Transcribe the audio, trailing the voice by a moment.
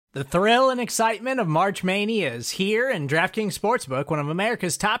The thrill and excitement of March Mania is here, and DraftKings Sportsbook, one of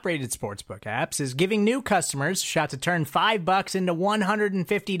America's top-rated sportsbook apps, is giving new customers a shot to turn $5 into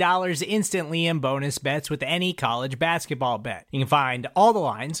 $150 instantly in bonus bets with any college basketball bet. You can find all the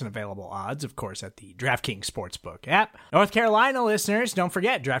lines and available odds, of course, at the DraftKings Sportsbook app. North Carolina listeners, don't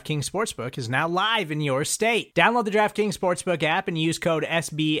forget, DraftKings Sportsbook is now live in your state. Download the DraftKings Sportsbook app and use code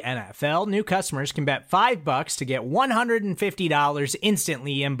SBNFL. New customers can bet $5 to get $150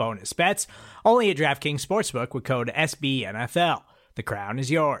 instantly in bonus bets, only at DraftKings Sportsbook with code SBNFL. The crown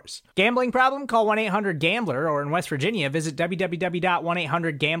is yours. Gambling problem? Call 1-800-GAMBLER, or in West Virginia, visit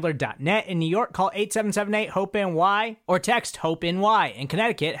www.1800gambler.net. In New York, call 877-8-HOPE-NY or text HOPE-NY. In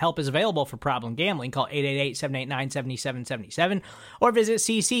Connecticut, help is available for problem gambling. Call 888-789-7777 or visit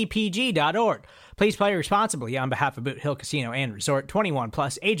ccpg.org. Please play responsibly on behalf of Boot Hill Casino and Resort. 21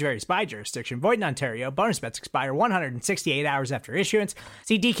 plus, age varies by jurisdiction. Void in Ontario. Bonus bets expire 168 hours after issuance.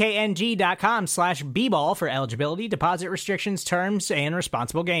 See dkng.com/bball for eligibility, deposit restrictions, terms, and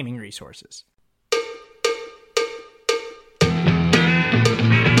responsible gaming resources.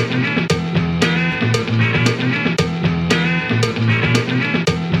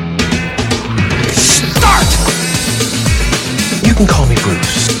 Start! You can call me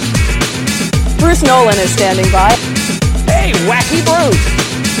Bruce. Bruce Nolan is standing by. Hey, Wacky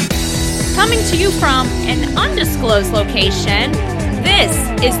Bruce! Coming to you from an undisclosed location, this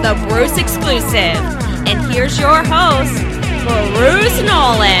is the Bruce Exclusive. And here's your host, Bruce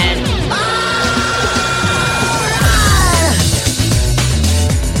Nolan.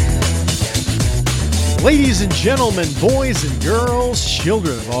 Ladies and gentlemen, boys and girls,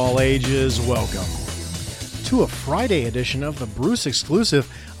 children of all ages, welcome to a Friday edition of the Bruce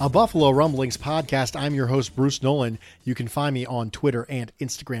Exclusive, a Buffalo Rumblings podcast. I'm your host, Bruce Nolan. You can find me on Twitter and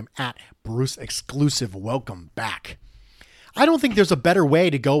Instagram at Bruce Exclusive. Welcome back. I don't think there's a better way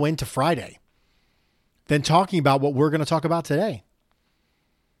to go into Friday than talking about what we're going to talk about today.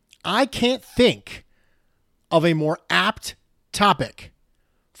 I can't think of a more apt topic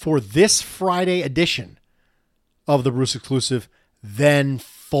for this Friday edition of the Bruce Exclusive than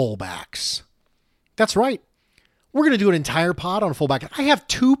fullbacks. That's right. We're going to do an entire pod on fullback. I have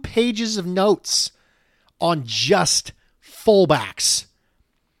 2 pages of notes on just fullbacks.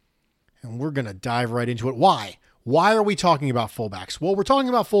 And we're going to dive right into it. Why? Why are we talking about fullbacks? Well, we're talking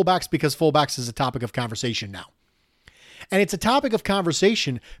about fullbacks because fullbacks is a topic of conversation now. And it's a topic of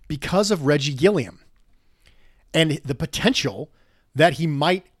conversation because of Reggie Gilliam and the potential that he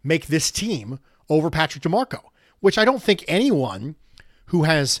might make this team over Patrick DeMarco, which I don't think anyone who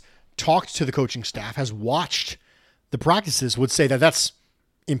has talked to the coaching staff, has watched the practices, would say that that's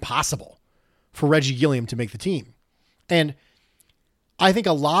impossible for Reggie Gilliam to make the team. And I think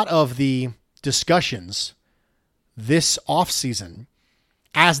a lot of the discussions this offseason,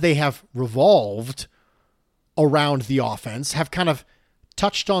 as they have revolved around the offense, have kind of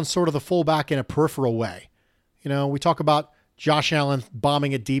touched on sort of the fullback in a peripheral way. You know, we talk about Josh Allen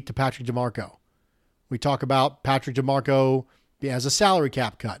bombing it deep to Patrick DeMarco. We talk about Patrick DeMarco as a salary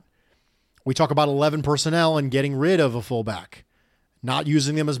cap cut. We talk about 11 personnel and getting rid of a fullback, not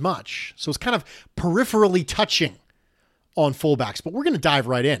using them as much. So it's kind of peripherally touching on fullbacks, but we're going to dive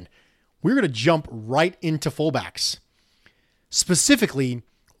right in. We're going to jump right into fullbacks, specifically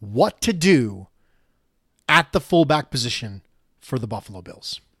what to do at the fullback position for the Buffalo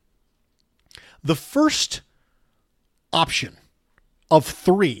Bills. The first option of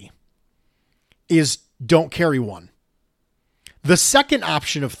 3 is don't carry one. The second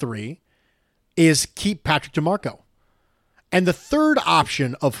option of 3 is keep Patrick DeMarco. And the third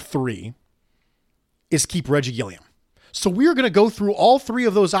option of 3 is keep Reggie Gilliam. So we're going to go through all 3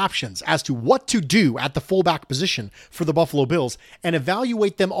 of those options as to what to do at the fullback position for the Buffalo Bills and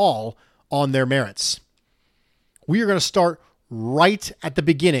evaluate them all on their merits. We are going to start right at the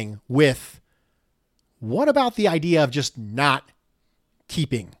beginning with what about the idea of just not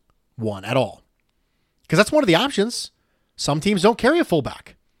keeping one at all? Because that's one of the options. Some teams don't carry a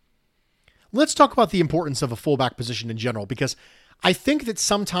fullback. Let's talk about the importance of a fullback position in general, because I think that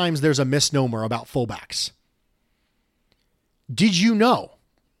sometimes there's a misnomer about fullbacks. Did you know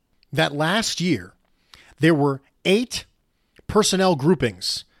that last year there were 8 personnel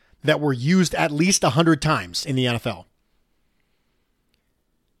groupings that were used at least 100 times in the NFL?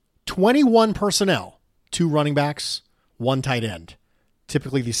 21 personnel, 2 running backs, 1 tight end.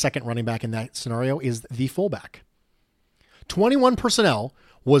 Typically the second running back in that scenario is the fullback. 21 personnel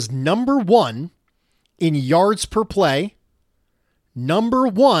was number 1 in yards per play, number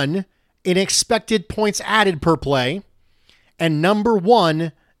 1 in expected points added per play, and number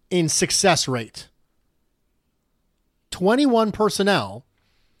 1 in success rate. 21 personnel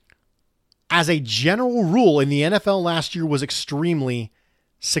as a general rule in the NFL last year was extremely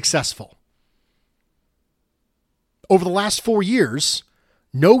successful. Over the last 4 years,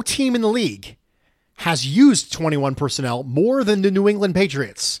 no team in the league has used 21 personnel more than the New England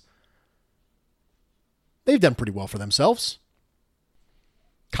Patriots. They've done pretty well for themselves.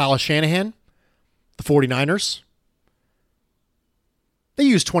 Kyle Shanahan, the 49ers, they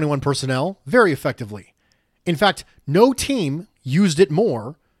used 21 personnel very effectively. In fact, no team used it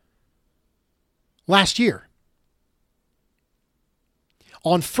more last year.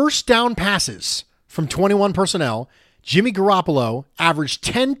 On first down passes from 21 personnel, Jimmy Garoppolo averaged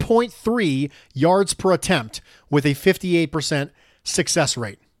 10.3 yards per attempt with a 58% success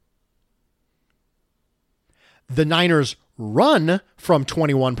rate. The Niners run from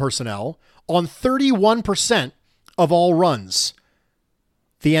 21 personnel on 31% of all runs.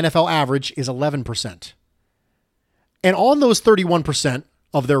 The NFL average is 11%. And on those 31%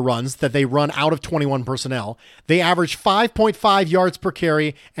 of their runs that they run out of 21 personnel, they average 5.5 yards per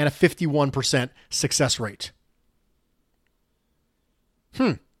carry and a 51% success rate.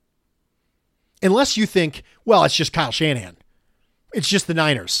 Unless you think, well, it's just Kyle Shanahan. It's just the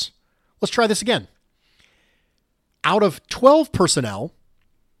Niners. Let's try this again. Out of 12 personnel,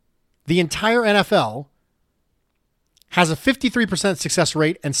 the entire NFL has a 53% success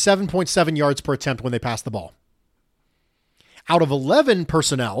rate and 7.7 yards per attempt when they pass the ball. Out of 11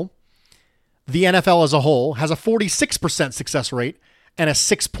 personnel, the NFL as a whole has a 46% success rate and a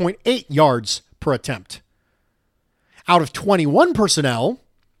 6.8 yards per attempt. Out of 21 personnel,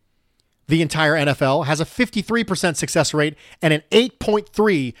 the entire NFL has a 53% success rate and an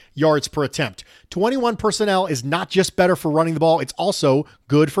 8.3 yards per attempt. 21 personnel is not just better for running the ball, it's also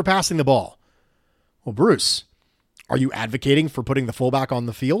good for passing the ball. Well, Bruce, are you advocating for putting the fullback on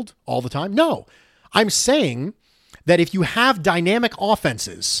the field all the time? No. I'm saying that if you have dynamic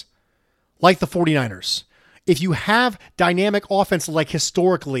offenses like the 49ers, if you have dynamic offenses like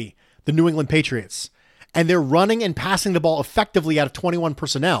historically the New England Patriots, and they're running and passing the ball effectively out of 21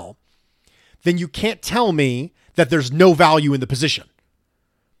 personnel, then you can't tell me that there's no value in the position.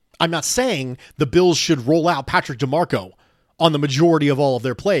 I'm not saying the Bills should roll out Patrick DeMarco on the majority of all of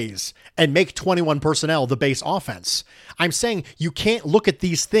their plays and make 21 personnel the base offense. I'm saying you can't look at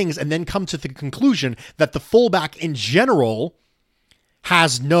these things and then come to the conclusion that the fullback in general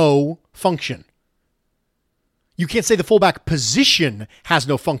has no function. You can't say the fullback position has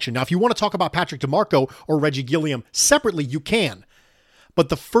no function. Now, if you want to talk about Patrick DeMarco or Reggie Gilliam separately, you can. But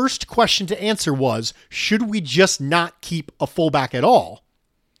the first question to answer was, should we just not keep a fullback at all?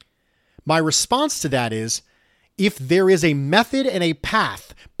 My response to that is, if there is a method and a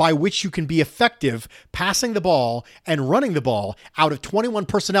path by which you can be effective passing the ball and running the ball out of 21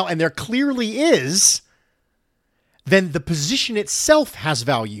 personnel, and there clearly is, then the position itself has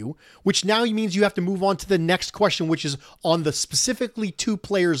value, which now means you have to move on to the next question, which is on the specifically two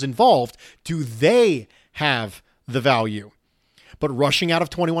players involved. Do they have the value? But rushing out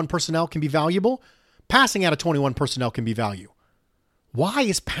of 21 personnel can be valuable. Passing out of 21 personnel can be value. Why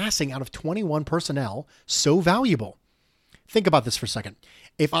is passing out of 21 personnel so valuable? Think about this for a second.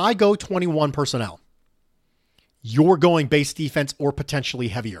 If I go 21 personnel, you're going base defense or potentially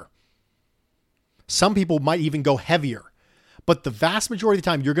heavier. Some people might even go heavier, but the vast majority of the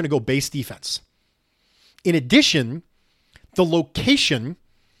time, you're going to go base defense. In addition, the location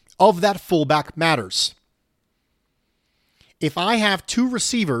of that fullback matters. If I have two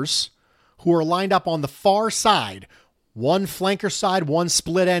receivers who are lined up on the far side, one flanker side, one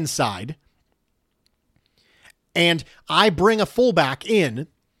split end side, and I bring a fullback in,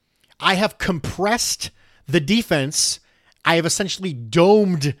 I have compressed the defense. I have essentially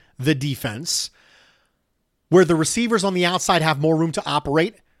domed the defense, where the receivers on the outside have more room to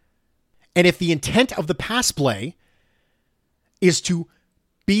operate. And if the intent of the pass play is to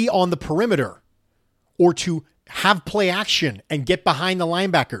be on the perimeter or to have play action and get behind the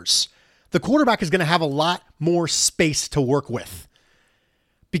linebackers, the quarterback is going to have a lot more space to work with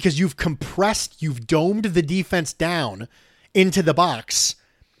because you've compressed, you've domed the defense down into the box,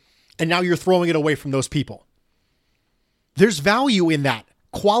 and now you're throwing it away from those people. There's value in that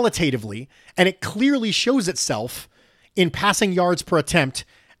qualitatively, and it clearly shows itself in passing yards per attempt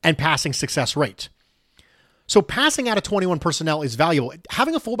and passing success rate. So passing out of 21 personnel is valuable.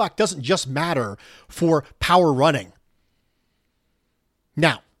 Having a fullback doesn't just matter for power running.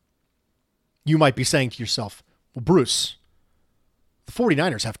 Now, you might be saying to yourself, well, Bruce, the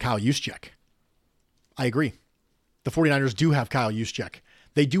 49ers have Kyle Juszczyk. I agree. The 49ers do have Kyle Juszczyk.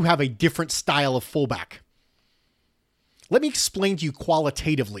 They do have a different style of fullback. Let me explain to you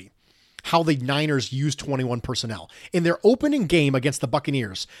qualitatively how the Niners use 21 personnel. In their opening game against the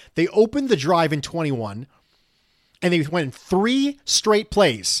Buccaneers, they opened the drive in 21, and they went in 3 straight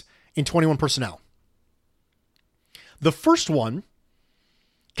plays in 21 personnel. The first one,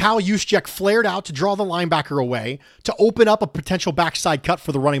 Kyle Juszczyk flared out to draw the linebacker away to open up a potential backside cut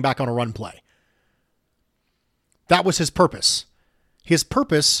for the running back on a run play. That was his purpose. His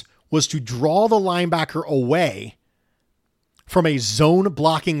purpose was to draw the linebacker away from a zone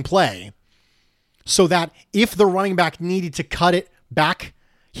blocking play so that if the running back needed to cut it back,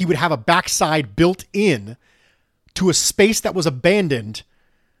 he would have a backside built in to a space that was abandoned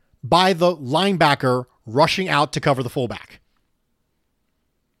by the linebacker rushing out to cover the fullback.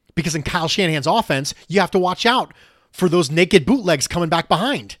 Because in Kyle Shanahan's offense, you have to watch out for those naked bootlegs coming back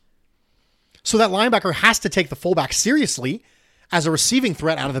behind. So that linebacker has to take the fullback seriously as a receiving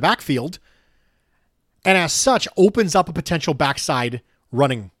threat out of the backfield, and as such opens up a potential backside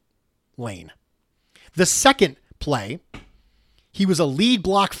running lane. The second play, he was a lead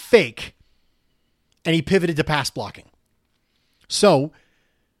block fake, and he pivoted to pass blocking. So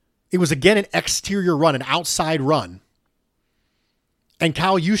it was again an exterior run, an outside run. And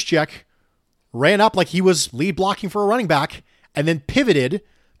Kyle Juszczyk ran up like he was lead blocking for a running back and then pivoted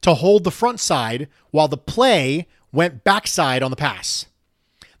to hold the front side while the play went backside on the pass.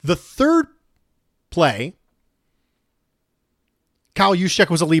 The third play, Kyle Juszczyk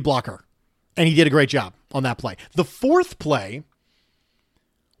was a lead blocker, and he did a great job on that play. The fourth play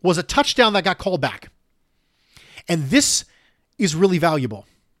was a touchdown that got called back. And this is really valuable.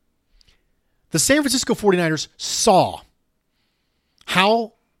 The San Francisco 49ers saw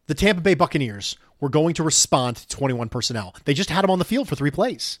how the Tampa Bay Buccaneers were going to respond to 21 personnel. They just had him on the field for 3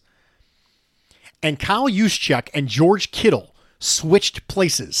 plays. And Kyle Juszczyk and George Kittle switched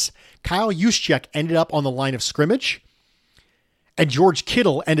places. Kyle Juszczyk ended up on the line of scrimmage, and George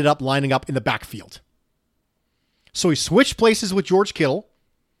Kittle ended up lining up in the backfield. So he switched places with George Kittle,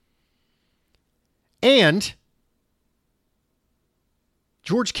 and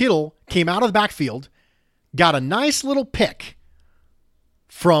George Kittle came out of the backfield, got a nice little pick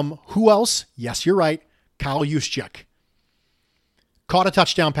from who else? Yes, you're right, Kyle Juszczyk. Caught a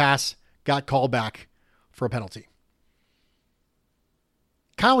touchdown pass, got called back for a penalty.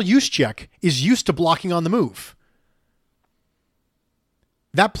 Kyle Juszczyk is used to blocking on the move.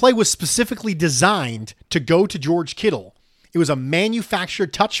 That play was specifically designed to go to George Kittle. It was a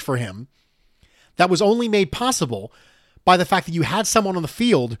manufactured touch for him that was only made possible by the fact that you had someone on the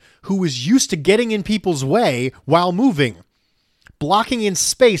field who was used to getting in people's way while moving. Blocking in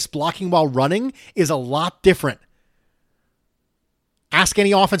space, blocking while running is a lot different. Ask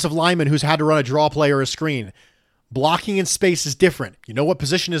any offensive lineman who's had to run a draw play or a screen. Blocking in space is different. You know what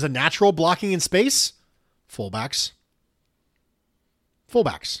position is a natural blocking in space? Fullbacks.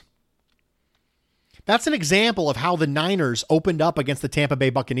 Fullbacks. That's an example of how the Niners opened up against the Tampa Bay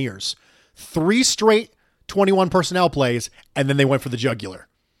Buccaneers. 3 straight 21 personnel plays, and then they went for the jugular.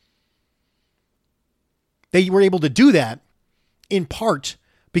 They were able to do that in part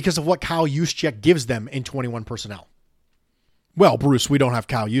because of what Kyle Juszczyk gives them in 21 personnel. Well, Bruce, we don't have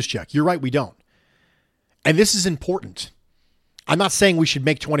Kyle Juszczyk. You're right, we don't. And this is important. I'm not saying we should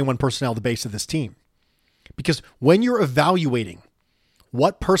make 21 personnel the base of this team. Because when you're evaluating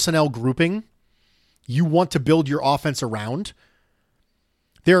what personnel grouping you want to build your offense around,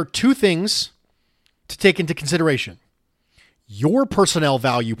 there are 2 things to take into consideration. Your personnel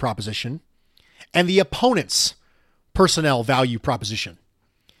value proposition and the opponent's personnel value proposition.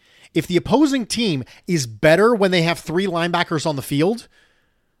 If the opposing team is better when they have 3 linebackers on the field,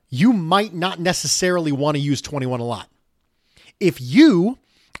 you might not necessarily want to use 21 a lot. If you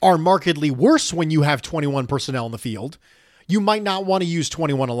are markedly worse when you have 21 personnel in the field, you might not want to use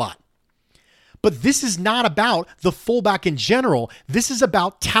 21 a lot. But this is not about the fullback in general. This is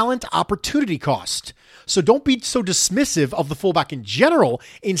about talent opportunity cost. So don't be so dismissive of the fullback in general.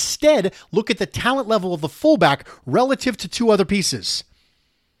 Instead, look at the talent level of the fullback relative to 2 other pieces.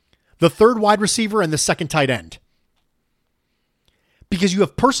 The 3rd wide receiver and the 2nd tight end. Because you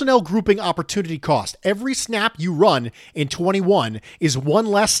have personnel grouping opportunity cost. Every snap you run in 21 is 1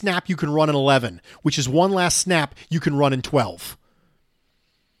 less snap you can run in 11, which is 1 less snap you can run in 12.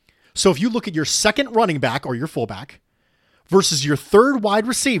 So if you look at your 2nd running back or your fullback versus your 3rd wide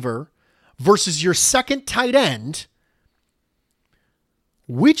receiver versus your 2nd tight end,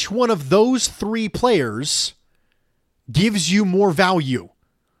 which one of those 3 players gives you more value,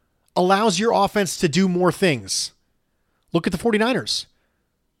 allows your offense to do more things? Look at the 49ers.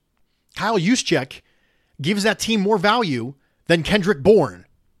 Kyle Juszczyk gives that team more value than Kendrick Bourne.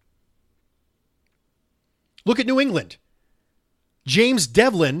 Look at New England. James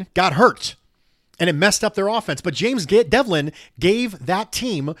Devlin got hurt and it messed up their offense. But James Devlin gave that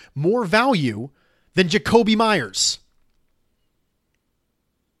team more value than Jacoby Myers.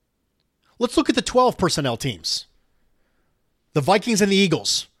 Let's look at the 12 personnel teams. The Vikings and the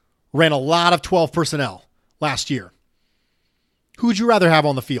Eagles ran a lot of 12 personnel last year. Who would you rather have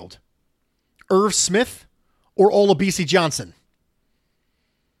on the field? Irv Smith or Olabisi Johnson?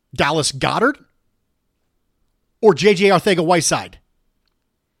 Dallas Goedert or J.J. Arcega-Whiteside?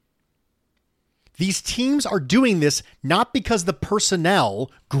 These teams are doing this not because the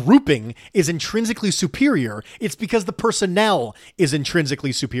personnel grouping is intrinsically superior. It's because the personnel is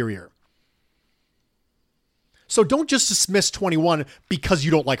intrinsically superior. So don't just dismiss 21 because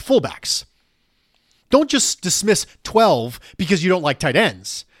you don't like fullbacks. Don't just dismiss 12 because you don't like tight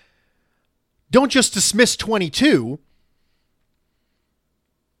ends. Don't just dismiss 22.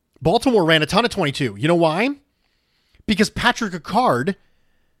 Baltimore ran a ton of 22. You know why? Because Patrick Ricard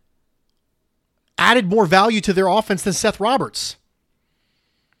added more value to their offense than Seth Roberts.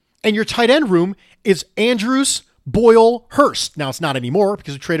 And your tight end room is Andrews, Boyle, Hurst. Now it's not anymore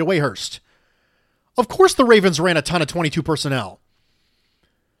because we traded away Hurst. Of course the Ravens ran a ton of 22 personnel.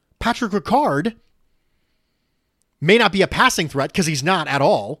 Patrick Ricard may not be a passing threat because he's not at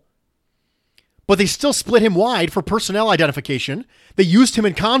all, but they still split him wide for personnel identification. They used him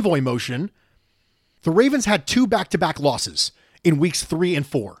in convoy motion. The Ravens had 2 back-to-back losses in weeks 3 and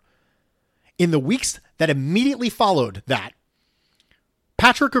 4. In the weeks that immediately followed that,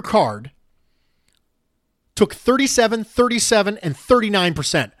 Patrick Ricard took 37, 37, and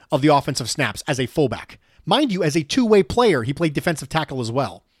 39% of the offensive snaps as a fullback. Mind you, as a two-way player, he played defensive tackle as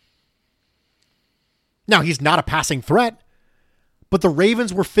well. Now, he's not a passing threat, but the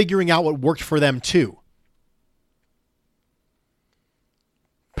Ravens were figuring out what worked for them too.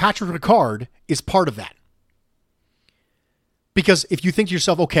 Patrick Ricard is part of that. Because if you think to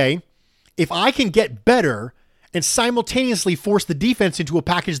yourself, okay, if I can get better and simultaneously force the defense into a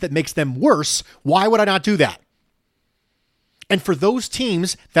package that makes them worse, why would I not do that? And for those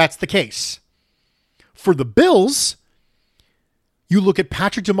teams, that's the case. For the Bills, you look at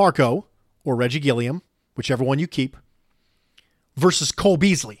Patrick DeMarco or Reggie Gilliam, whichever one you keep, versus Cole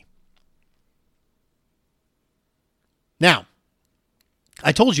Beasley. Now,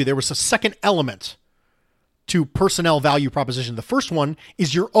 I told you there was a second element to personnel value proposition. The first one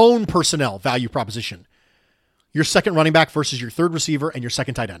is your own personnel value proposition. Your second running back versus your third receiver and your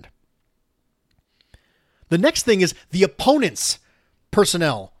second tight end. The next thing is the opponent's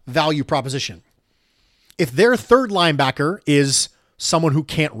personnel value proposition. If their third linebacker is someone who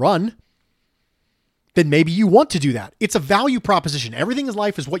can't run, then maybe you want to do that. It's a value proposition. Everything in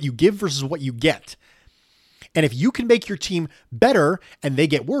life is what you give versus what you get. And if you can make your team better and they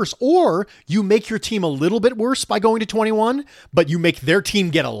get worse, or you make your team a little bit worse by going to 21, but you make their team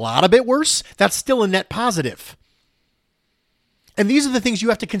get a lot of bit worse, that's still a net positive. And these are the things you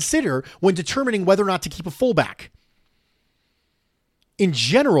have to consider when determining whether or not to keep a fullback. In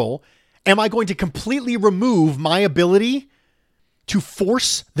general, am I going to completely remove my ability to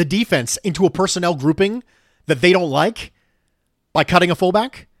force the defense into a personnel grouping that they don't like by cutting a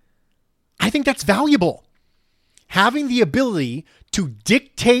fullback? I think that's valuable. Having the ability to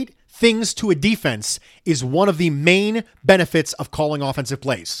dictate things to a defense is one of the main benefits of calling offensive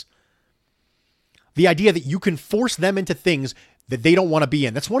plays. The idea that you can force them into things that they don't want to be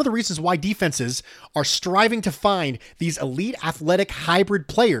in. That's one of the reasons why defenses are striving to find these elite athletic hybrid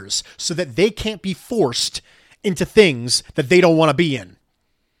players so that they can't be forced into things that they don't want to be in.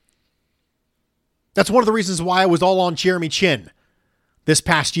 That's one of the reasons why I was all on Jeremy Chin this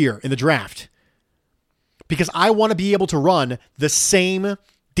past year in the draft. Because I want to be able to run the same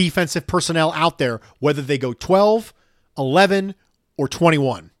defensive personnel out there, whether they go 12, 11, or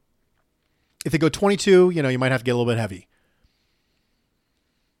 21. If they go 22, you might have to get a little bit heavy.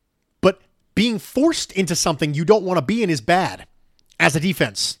 But being forced into something you don't want to be in is bad as a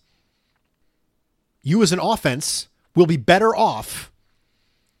defense. You as an offense will be better off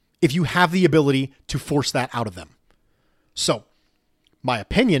if you have the ability to force that out of them. So, my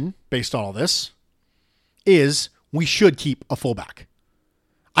opinion, based on all this, is we should keep a fullback.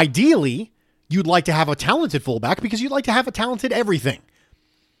 Ideally, you'd like to have a talented fullback because you'd like to have a talented everything.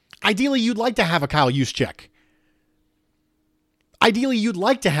 Ideally, you'd like to have a Kyle Juszczyk. Ideally, you'd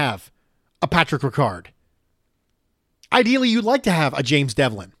like to have a Patrick Ricard. Ideally, you'd like to have a James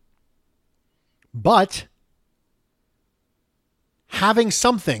Devlin. But having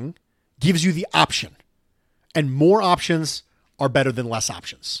something gives you the option. And more options are better than less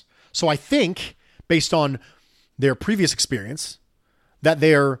options. So I think, based on their previous experience, that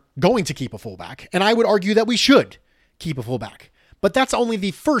they're going to keep a fullback. And I would argue that we should keep a fullback. But that's only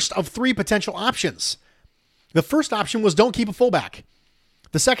the first of 3 potential options. The first option was don't keep a fullback.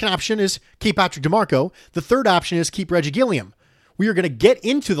 The second option is keep Patrick DeMarco. The third option is keep Reggie Gilliam. We are going to get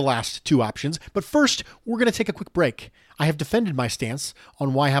into the last 2 options, but first, we're going to take a quick break. I have defended my stance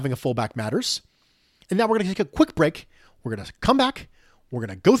on why having a fullback matters. And now we're going to take a quick break. We're going to come back. We're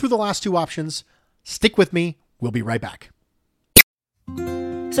going to go through the last 2 options. Stick with me. We'll be right back.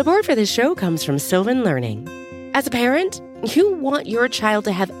 Support for this show comes from Sylvan Learning. As a parent, you want your child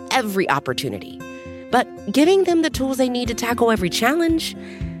to have every opportunity. But giving them the tools they need to tackle every challenge,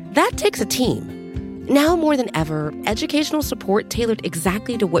 that takes a team. Now more than ever, educational support tailored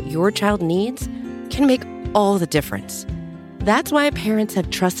exactly to what your child needs can make all the difference. That's why parents have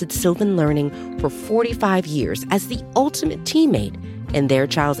trusted Sylvan Learning for 45 years as the ultimate teammate in their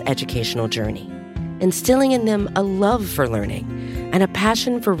child's educational journey, instilling in them a love for learning and a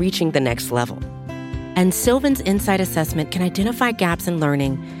passion for reaching the next level. And Sylvan's Insight Assessment can identify gaps in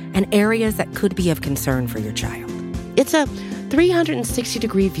learning and areas that could be of concern for your child. It's a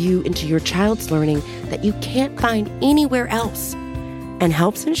 360-degree view into your child's learning that you can't find anywhere else, and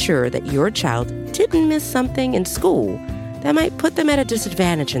helps ensure that your child didn't miss something in school that might put them at a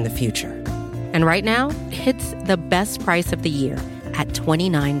disadvantage in the future. And right now, it's the best price of the year at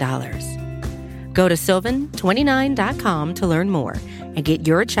 $29. Go to sylvan29.com to learn more and get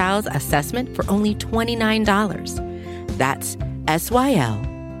your child's assessment for only $29. That's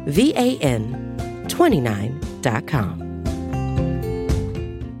SYLVAN29.com.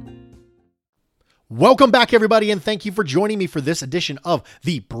 Welcome back, everybody, and thank you for joining me for this edition of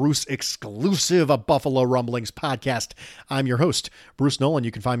the Bruce Exclusive, a Buffalo Rumblings podcast. I'm your host, Bruce Nolan.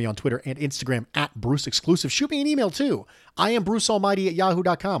 You can find me on Twitter and Instagram at Bruce Exclusive. Shoot me an email, too. I am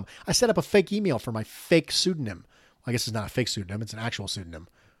BruceAlmighty@yahoo.com. I set up a fake email for my fake pseudonym. I guess it's not a fake pseudonym. It's an actual pseudonym.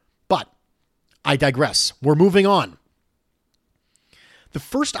 But I digress. We're moving on. The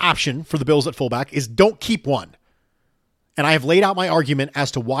first option for the Bills at fullback is don't keep one. And I have laid out my argument as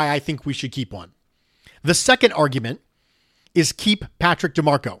to why I think we should keep one. The second argument is keep Patrick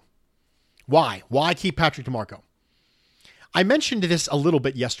DeMarco. Why? Why keep Patrick DeMarco? I mentioned this a little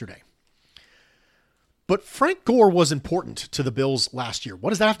bit yesterday. But Frank Gore was important to the Bills last year. What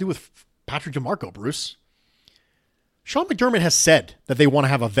does that have to do with Patrick DeMarco, Bruce? Sean McDermott has said that they want to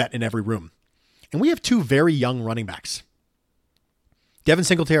have a vet in every room. And we have 2 very young running backs. Devin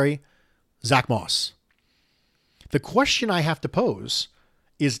Singletary, Zach Moss. The question I have to pose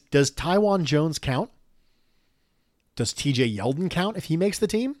is, does Tywan Jones count? Does TJ Yeldon count if he makes the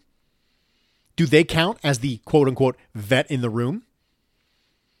team? Do they count as the quote-unquote vet in the room?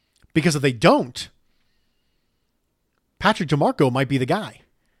 Because if they don't, Patrick DeMarco might be the guy.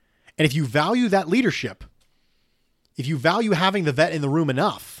 And if you value that leadership, if you value having the vet in the room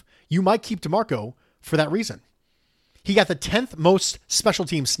enough, you might keep DeMarco for that reason. He got the 10th most special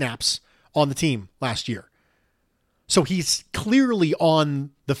team snaps on the team last year. So he's clearly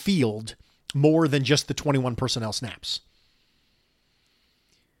on the field more than just the 21 personnel snaps.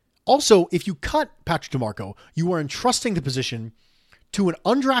 Also, if you cut Patrick DeMarco, you are entrusting the position to an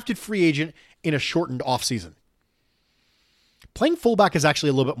undrafted free agent in a shortened offseason. Playing fullback is actually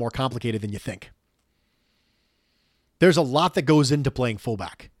a little bit more complicated than you think. There's a lot that goes into playing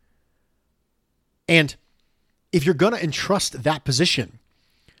fullback. And if you're going to entrust that position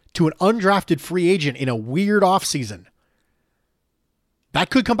to an undrafted free agent in a weird offseason, that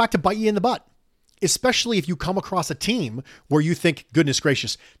could come back to bite you in the butt, especially if you come across a team where you think, goodness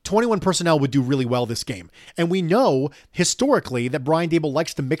gracious, 21 personnel would do really well this game. And we know historically that Brian Daboll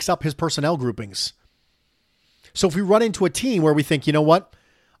likes to mix up his personnel groupings. So if we run into a team where we think, you know what,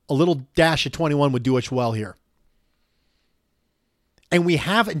 a little dash at 21 would do us well here, and we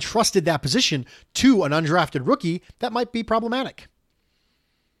have entrusted that position to an undrafted rookie, that might be problematic.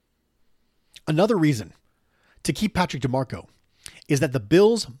 Another reason to keep Patrick DeMarco is that the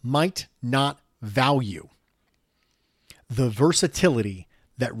Bills might not value the versatility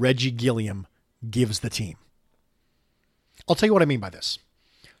that Reggie Gilliam gives the team. I'll tell you what I mean by this.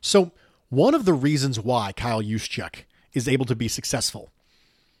 So one of the reasons why Kyle Juszczyk is able to be successful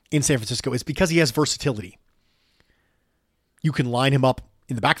in San Francisco is because he has versatility. You can line him up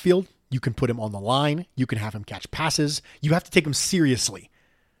in the backfield. You can put him on the line. You can have him catch passes. You have to take him seriously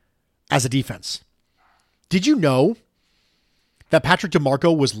as a defense. Did you know that Patrick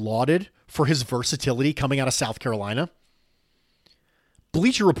DeMarco was lauded for his versatility coming out of South Carolina?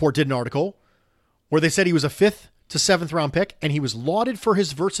 Bleacher Report did an article where they said he was a 5th to 7th round pick, and he was lauded for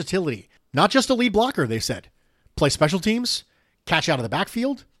his versatility. Not just a lead blocker, they said. Play special teams, catch out of the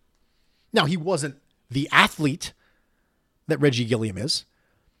backfield. Now, he wasn't the athlete that Reggie Gilliam is,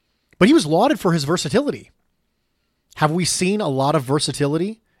 but he was lauded for his versatility. Have we seen a lot of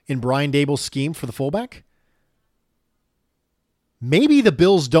versatility in Brian Daboll's scheme for the fullback? Maybe the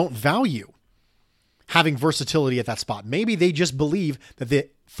Bills don't value having versatility at that spot. Maybe they just believe that the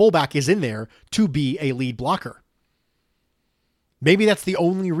fullback is in there to be a lead blocker. Maybe that's the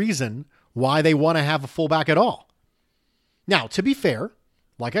only reason why they want to have a fullback at all. Now, to be fair,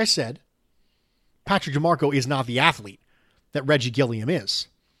 like I said, Patrick DiMarco is not the athlete that Reggie Gilliam is.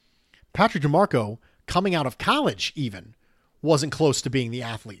 Patrick DiMarco, coming out of college even, wasn't close to being the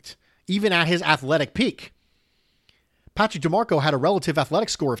athlete, even at his athletic peak. Patrick DiMarco had a relative athletic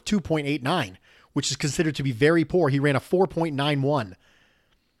score of 2.89, which is considered to be very poor. He ran a 4.91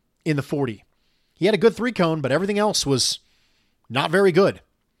 in the 40. He had a good 3-cone, but everything else was not very good.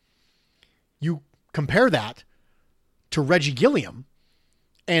 You compare that to Reggie Gilliam,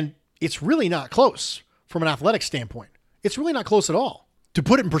 and it's really not close from an athletic standpoint. It's really not close at all. To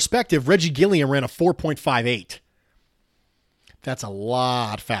put it in perspective, Reggie Gilliam ran a 4.58. That's a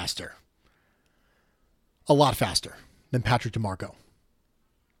lot faster. A lot faster than Patrick DiMarco.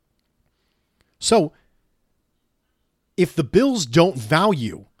 So, if the Bills don't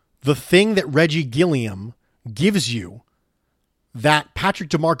value the thing that Reggie Gilliam gives you that Patrick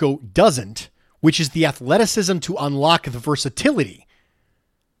DiMarco doesn't, which is the athleticism to unlock the versatility,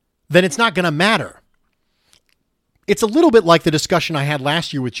 then it's not going to matter. It's a little bit like the discussion I had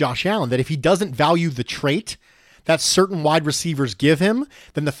last year with Josh Allen, that if he doesn't value the trait that certain wide receivers give him,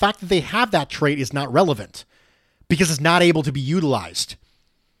 then the fact that they have that trait is not relevant because it's not able to be utilized.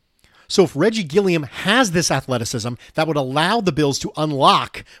 So if Reggie Gilliam has this athleticism that would allow the Bills to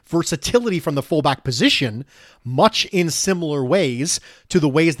unlock versatility from the fullback position, much in similar ways to the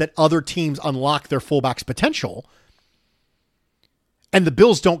ways that other teams unlock their fullback's potential, and the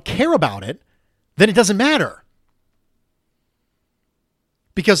Bills don't care about it, then it doesn't matter.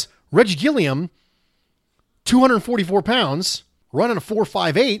 Because Reggie Gilliam, 244 pounds, running a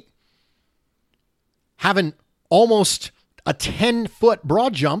 4.58, having almost a 10-foot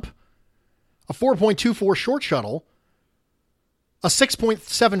broad jump, a 4.24 short shuttle, a 6.75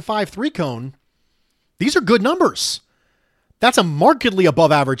 3-cone, these are good numbers. That's a markedly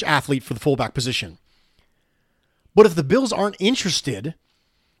above average athlete for the fullback position. But if the Bills aren't interested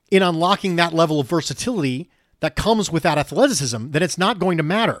in unlocking that level of versatility that comes with that athleticism, then it's not going to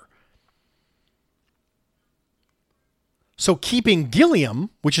matter. So keeping Gilliam,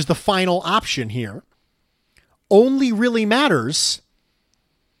 which is the final option here, only really matters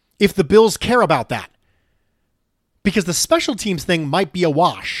if the Bills care about that. Because the special teams thing might be a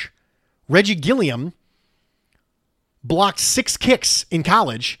wash. Reggie Gilliam blocked 6 kicks in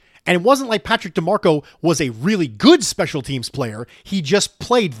college, and it wasn't like Patrick DiMarco was a really good special teams player. He just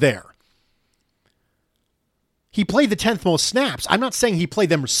played there. He played the 10th most snaps. I'm not saying he played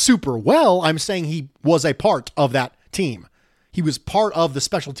them super well. I'm saying he was a part of that team. He was part of the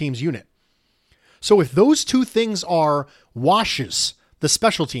special teams unit. So if those two things are washes, the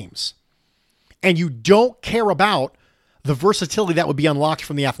special teams, and you don't care about the versatility that would be unlocked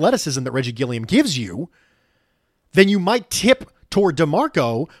from the athleticism that Reggie Gilliam gives you, then you might tip toward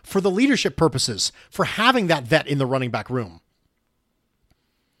DiMarco for the leadership purposes, for having that vet in the running back room.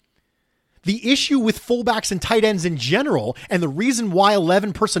 The issue with fullbacks and tight ends in general, and the reason why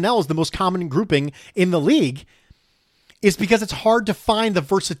 11 personnel is the most common grouping in the league, is because it's hard to find the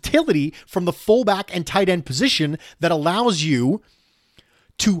versatility from the fullback and tight end position that allows you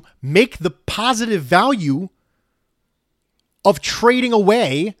to make the positive value of trading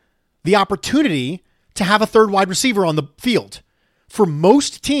away the opportunity to have a third wide receiver on the field. For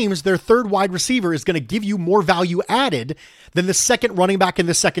most teams, their third wide receiver is going to give you more value added than the second running back and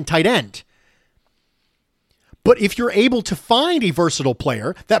the second tight end. But if you're able to find a versatile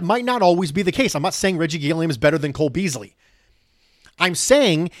player, that might not always be the case. I'm not saying Reggie Gilliam is better than Cole Beasley. I'm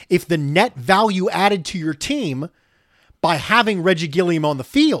saying if the net value added to your team by having Reggie Gilliam on the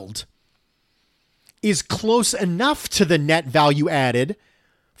field is close enough to the net value added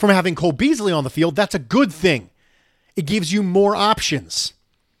from having Cole Beasley on the field, that's a good thing. It gives you more options.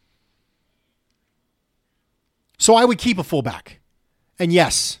 So I would keep a fullback. And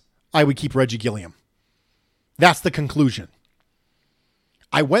yes, I would keep Reggie Gilliam. That's the conclusion.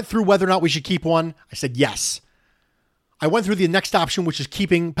 I went through whether or not we should keep one. I said yes. I went through the next option, which is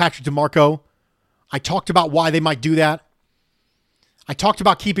keeping Patrick DiMarco. I talked about why they might do that. I talked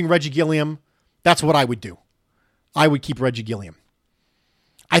about keeping Reggie Gilliam. That's what I would do. I would keep Reggie Gilliam.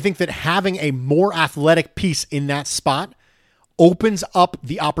 I think that having a more athletic piece in that spot opens up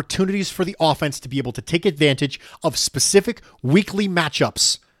the opportunities for the offense to be able to take advantage of specific weekly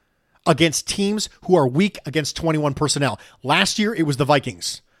matchups against teams who are weak against 21 personnel. Last year, it was the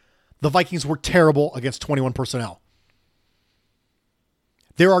Vikings. The Vikings were terrible against 21 personnel.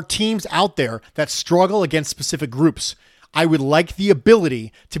 There are teams out there that struggle against specific groups. I would like the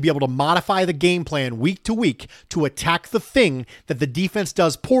ability to be able to modify the game plan week to week to attack the thing that the defense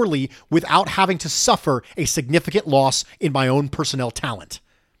does poorly without having to suffer a significant loss in my own personnel talent.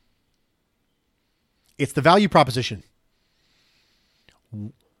 It's the value proposition.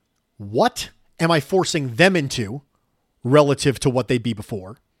 What am I forcing them into relative to what they'd be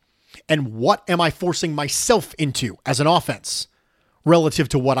before? And what am I forcing myself into as an offense relative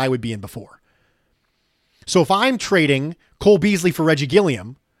to what I would be in before? So if I'm trading Cole Beasley for Reggie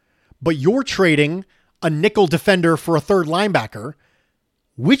Gilliam, but you're trading a nickel defender for a third linebacker,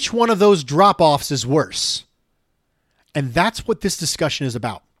 which one of those drop-offs is worse? And that's what this discussion is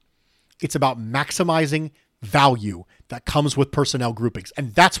about. It's about maximizing value that comes with personnel groupings.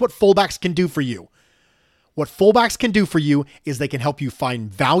 And that's what fullbacks can do for you. What fullbacks can do for you is they can help you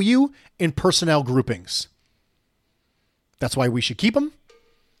find value in personnel groupings. That's why we should keep them.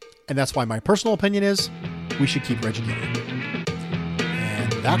 And that's why my personal opinion is we should keep Reggie Gilliam.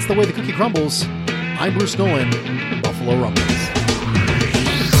 And that's the way the cookie crumbles. I'm Bruce Nolan, Buffalo Rumblings.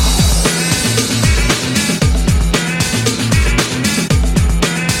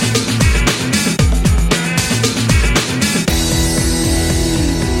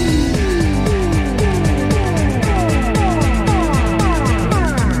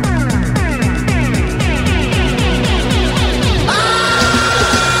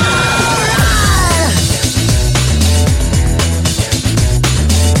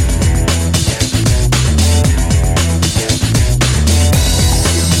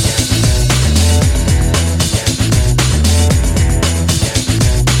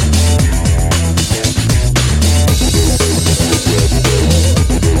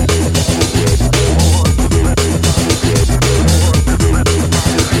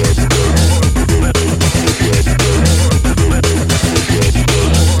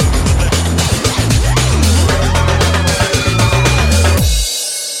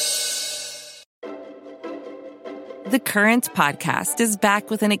 The Current podcast is back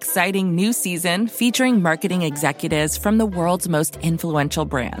with an exciting new season featuring marketing executives from the world's most influential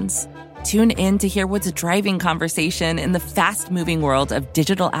brands. Tune in to hear what's driving conversation in the fast-moving world of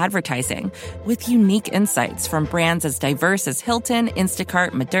digital advertising with unique insights from brands as diverse as Hilton,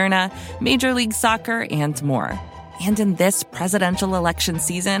 Instacart, Moderna, Major League Soccer, and more. And in this presidential election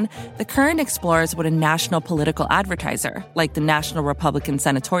season, The Current explores what a national political advertiser, like the National Republican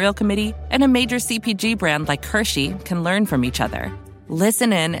Senatorial Committee, and a major CPG brand like Hershey can learn from each other.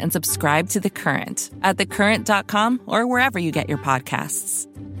 Listen in and subscribe to The Current at thecurrent.com or wherever you get your podcasts.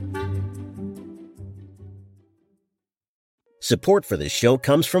 Support for this show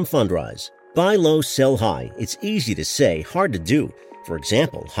comes from Fundrise. Buy low, sell high. It's easy to say, hard to do. For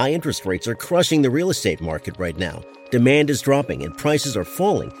example, high interest rates are crushing the real estate market right now. Demand is dropping and prices are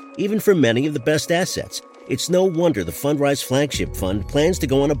falling, even for many of the best assets. It's no wonder the Fundrise Flagship Fund plans to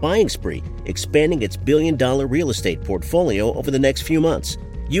go on a buying spree, expanding its billion-dollar real estate portfolio over the next few months.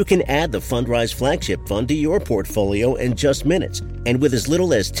 You can add the Fundrise Flagship Fund to your portfolio in just minutes, and with as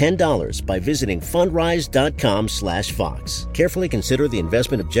little as $10 by visiting fundrise.com/Fox. Carefully consider the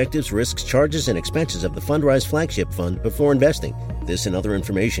investment objectives, risks, charges, and expenses of the Fundrise Flagship Fund before investing. This and other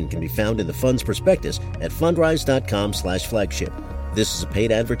information can be found in the fund's prospectus at fundrise.com/flagship. This is a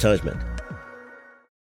paid advertisement.